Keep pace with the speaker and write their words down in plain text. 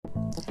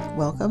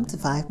Welcome to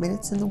 5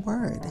 Minutes in the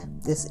Word.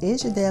 This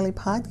is your daily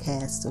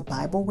podcast of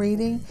Bible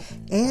reading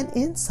and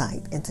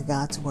insight into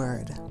God's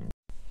Word.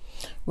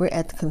 We're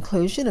at the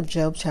conclusion of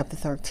Job chapter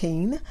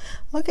 13,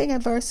 looking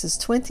at verses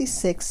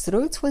 26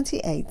 through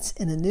 28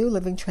 in the New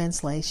Living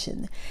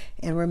Translation.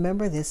 And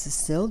remember, this is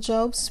still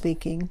Job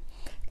speaking,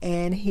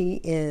 and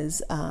he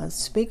is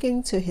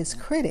speaking to his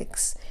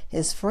critics,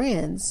 his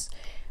friends,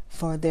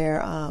 for their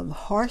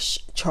harsh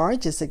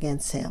charges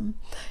against him.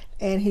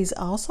 And he's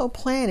also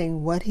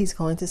planning what he's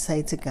going to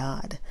say to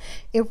God.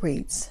 It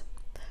reads,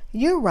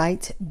 "You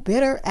write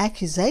bitter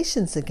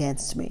accusations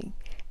against me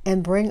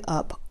and bring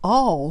up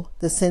all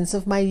the sins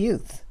of my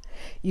youth.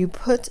 You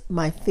put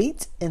my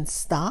feet in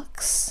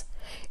stocks.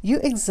 You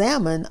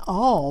examine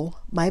all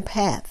my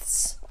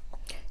paths.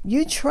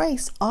 You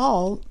trace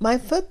all my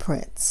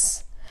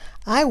footprints.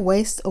 I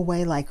waste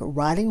away like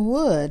rotting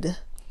wood,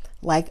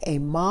 like a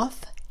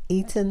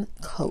moth-eaten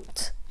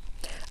coat."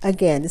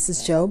 Again, this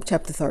is Job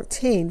chapter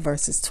 13,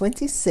 verses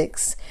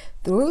 26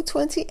 through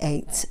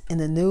 28 in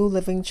the New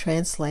Living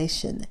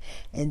Translation.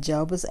 And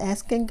Job is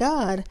asking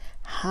God,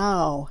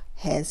 how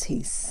has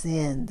he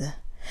sinned?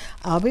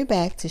 I'll be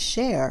back to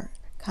share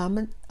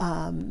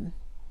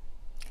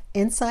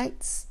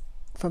insights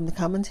from the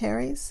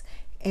commentaries,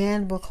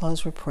 and we'll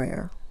close with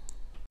prayer.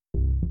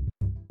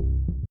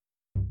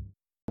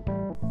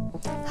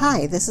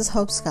 Hi, this is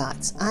Hope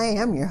Scott. I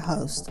am your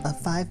host of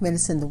 5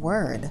 Minutes in the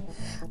Word,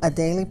 a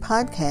daily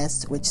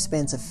podcast which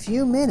spends a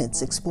few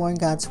minutes exploring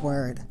God's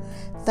Word.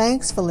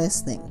 Thanks for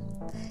listening.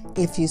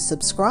 If you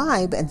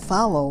subscribe and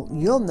follow,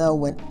 you'll know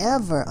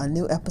whenever a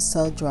new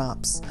episode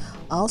drops.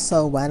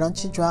 Also, why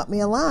don't you drop me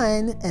a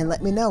line and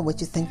let me know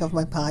what you think of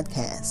my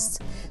podcast?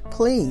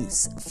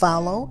 Please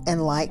follow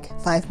and like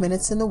 5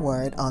 Minutes in the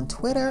Word on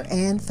Twitter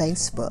and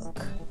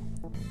Facebook.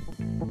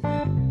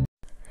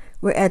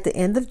 We're at the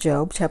end of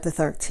Job chapter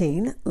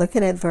 13,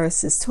 looking at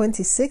verses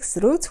 26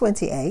 through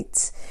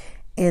 28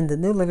 in the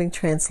New Living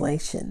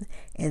Translation.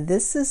 And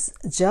this is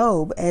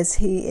Job as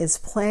he is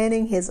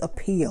planning his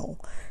appeal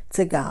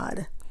to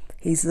God.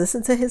 He's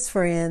listened to his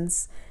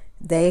friends.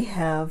 They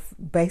have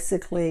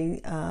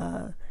basically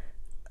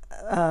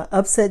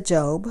upset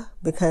Job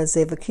because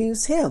they've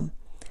accused him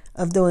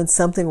of doing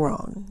something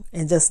wrong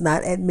and just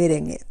not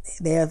admitting it.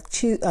 They have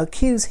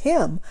accused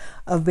him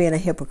of being a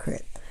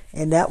hypocrite.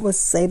 And that was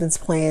Satan's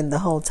plan the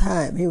whole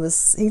time.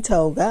 He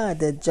told God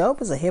that Job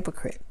was a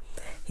hypocrite.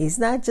 He's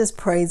not just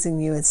praising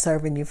you and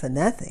serving you for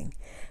nothing.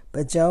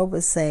 But Job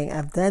is saying,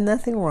 I've done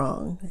nothing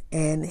wrong.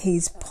 And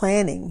he's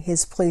planning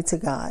his plea to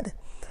God.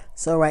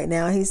 So right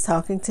now he's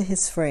talking to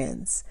his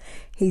friends.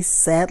 He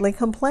sadly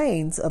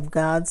complains of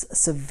God's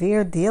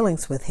severe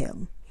dealings with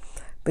him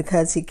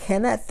because he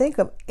cannot think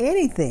of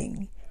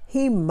anything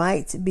he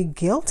might be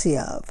guilty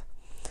of.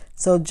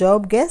 So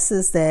Job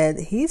guesses that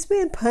he's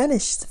being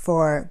punished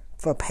for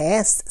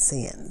past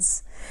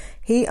sins.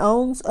 He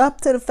owns up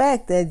to the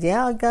fact that,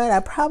 yeah, God, I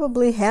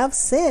probably have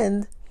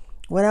sinned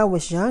when I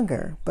was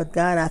younger, but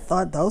God, I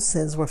thought those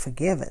sins were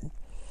forgiven.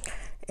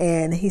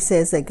 And he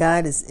says that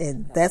God is,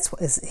 and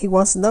he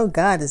wants to know,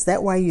 God, is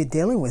that why you're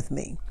dealing with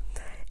me?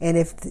 And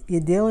if you're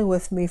dealing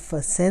with me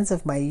for sins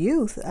of my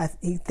youth,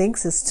 he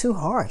thinks it's too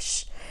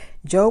harsh.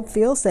 Job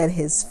feels that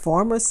his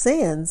former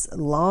sins,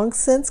 long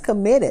since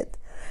committed,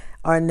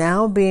 are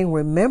now being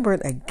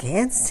remembered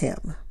against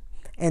him.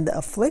 And the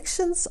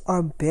afflictions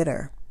are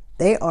bitter.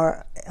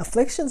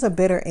 Afflictions are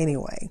bitter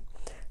anyway.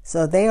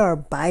 So they are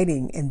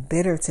biting and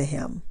bitter to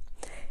him.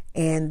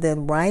 And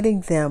then writing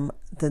them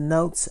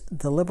denotes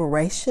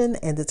deliberation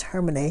and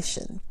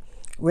determination.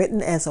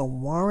 Written as a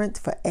warrant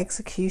for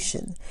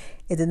execution,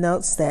 it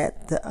denotes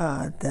that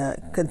the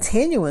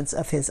continuance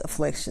of his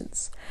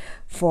afflictions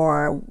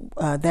for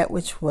that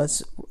which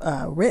was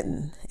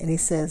written. And he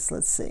says,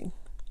 let's see.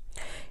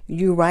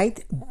 You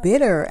write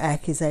bitter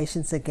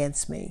accusations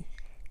against me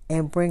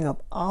and bring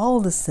up all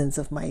the sins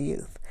of my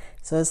youth.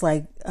 So it's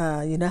like,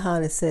 you know how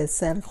it says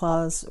Santa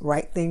Claus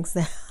write things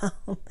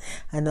down?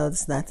 I know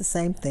it's not the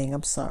same thing.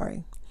 I'm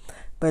sorry.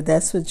 But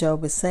that's what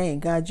Job is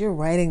saying. God, you're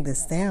writing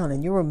this down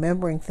and you're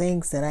remembering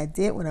things that I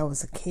did when I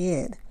was a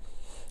kid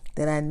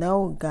that I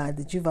know, God,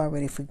 that you've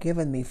already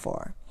forgiven me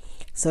for.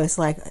 So it's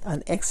like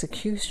an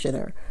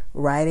executioner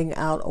writing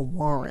out a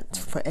warrant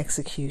for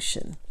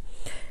execution.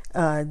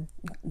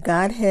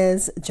 God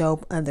has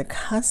Job under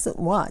constant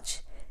watch.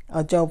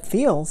 Job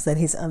feels that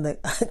he's under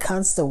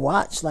constant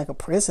watch like a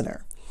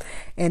prisoner.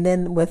 And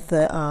then with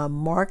the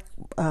mark,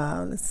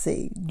 let's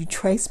see, you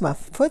trace my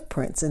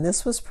footprints. And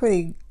this was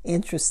pretty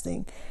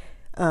interesting.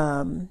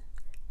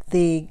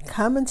 The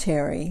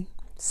commentary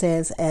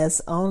says,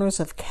 as owners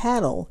of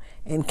cattle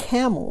and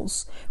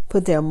camels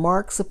put their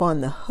marks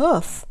upon the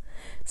hoof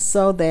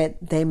so that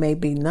they may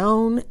be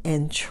known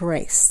and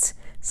traced.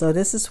 So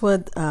this is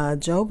what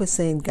Job is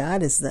saying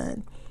God has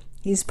done.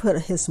 He's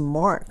put his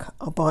mark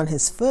upon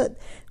his foot,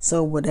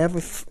 so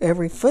whatever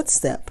every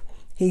footstep,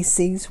 he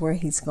sees where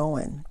he's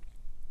going.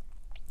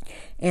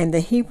 And the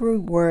Hebrew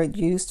word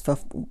used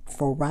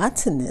for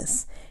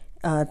rottenness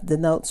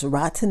denotes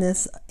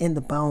rottenness in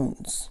the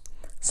bones.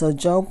 So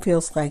Job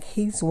feels like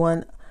he's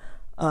one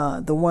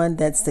the one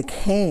that's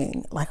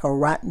decaying like a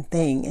rotten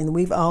thing. And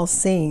we've all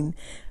seen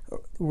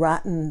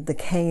rotten,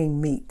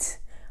 decaying meat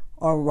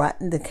or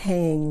rotten,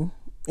 decaying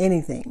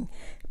anything.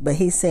 But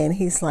he's saying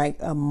he's like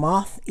a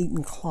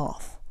moth-eaten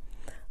cloth.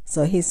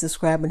 So he's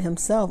describing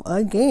himself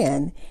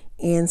again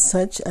in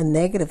such a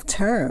negative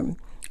term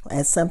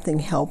as something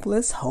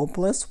helpless,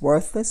 hopeless,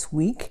 worthless,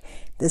 weak,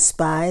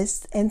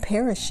 despised, and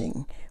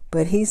perishing.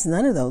 But he's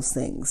none of those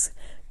things.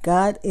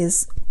 God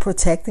is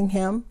protecting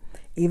him,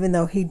 even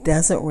though he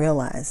doesn't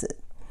realize it.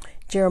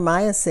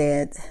 Jeremiah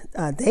said,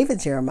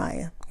 David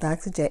Jeremiah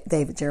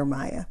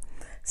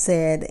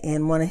said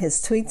in one of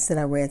his tweets that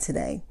I read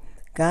today,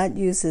 God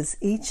uses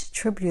each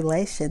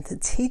tribulation to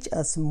teach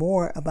us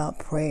more about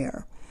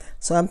prayer.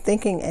 So I'm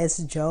thinking as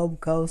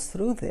Job goes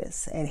through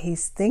this, and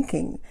he's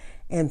thinking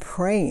and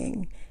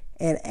praying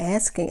and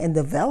asking and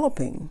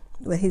developing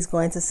what he's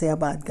going to say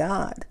about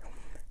God.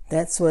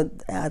 That's what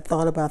I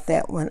thought about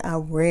that when I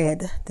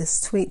read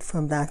this tweet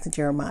from Dr.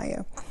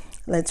 Jeremiah.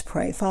 Let's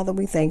pray. Father,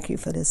 we thank you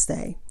for this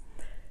day.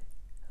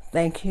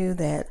 Thank you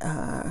that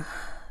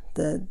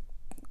the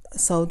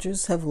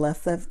soldiers have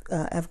left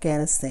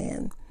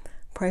Afghanistan.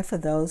 Pray for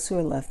those who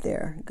are left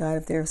there. God,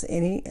 if there's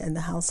any in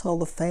the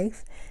household of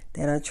faith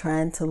that are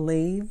trying to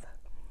leave,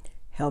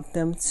 help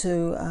them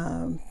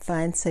to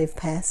find safe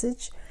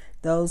passage.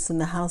 Those in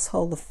the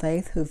household of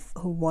faith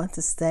who want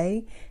to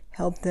stay,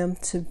 help them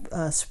to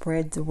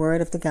spread the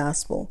word of the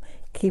gospel.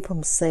 Keep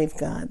them safe,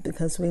 God,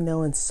 because we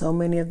know in so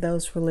many of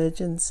those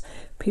religions,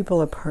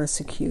 people are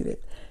persecuted.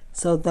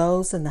 So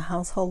those in the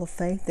household of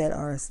faith that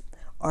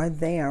are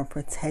there,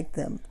 protect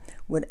them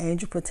with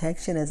angel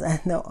protection, as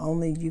I know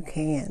only you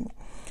can.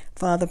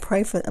 Father,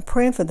 praying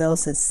for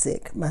those that's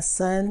sick. My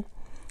son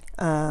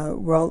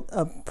wrote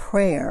a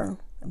prayer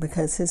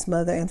because his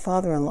mother and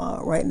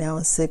father-in-law right now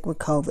is sick with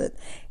COVID,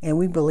 and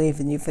we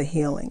believe in you for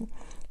healing.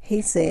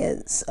 He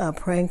says,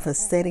 praying for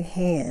steady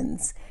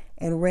hands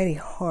and ready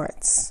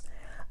hearts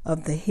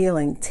of the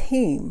healing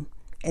team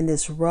in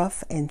this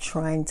rough and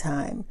trying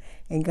time.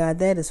 And God,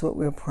 that is what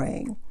we're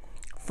praying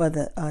for,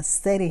 the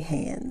steady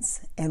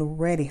hands and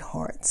ready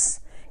hearts,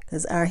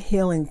 because our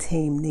healing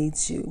team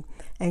needs you.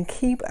 And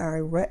keep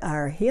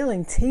our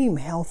healing team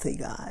healthy,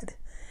 God.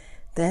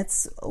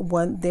 That's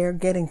when they're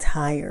getting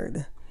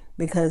tired,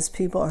 because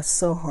people are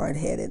so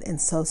hard-headed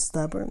and so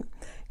stubborn.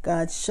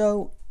 God,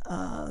 show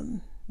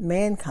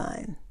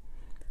mankind,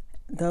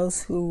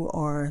 those who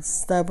are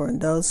stubborn,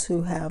 those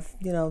who have,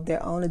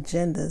 their own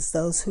agendas,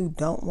 those who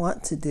don't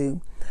want to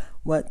do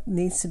what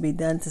needs to be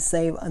done to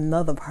save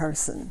another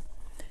person.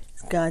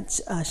 God,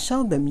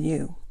 show them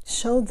you.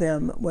 Show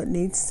them what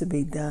needs to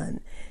be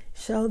done.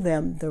 Show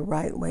them the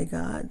right way,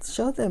 God.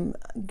 Show them,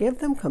 give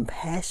them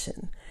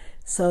compassion,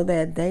 so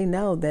that they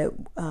know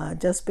that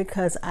just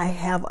because I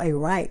have a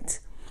right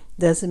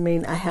doesn't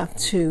mean I have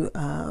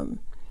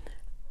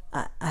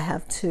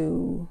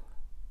to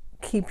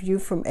keep you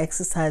from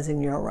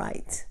exercising your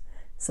right.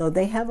 So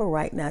they have a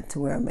right not to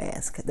wear a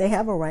mask. They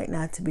have a right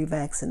not to be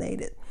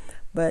vaccinated,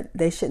 but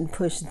they shouldn't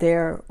push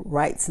their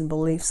rights and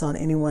beliefs on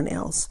anyone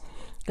else.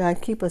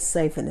 God, keep us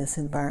safe in this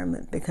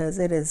environment, because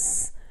it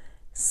is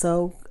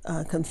so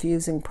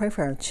confusing. Pray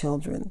for our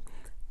children.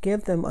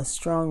 Give them a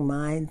strong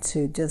mind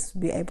to just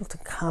be able to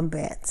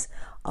combat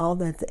all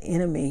that the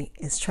enemy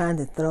is trying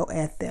to throw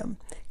at them.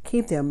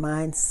 Keep their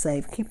minds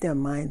safe. Keep their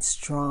minds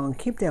strong.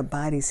 Keep their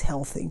bodies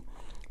healthy,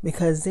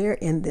 because they're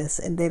in this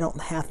and they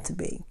don't have to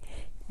be.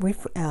 We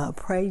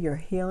pray your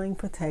healing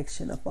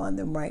protection upon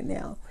them right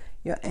now,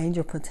 your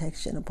angel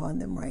protection upon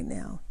them right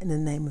now. In the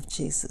name of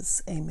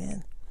Jesus,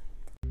 amen.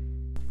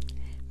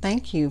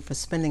 Thank you for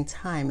spending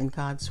time in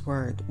God's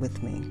Word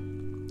with me.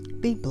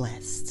 Be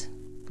blessed.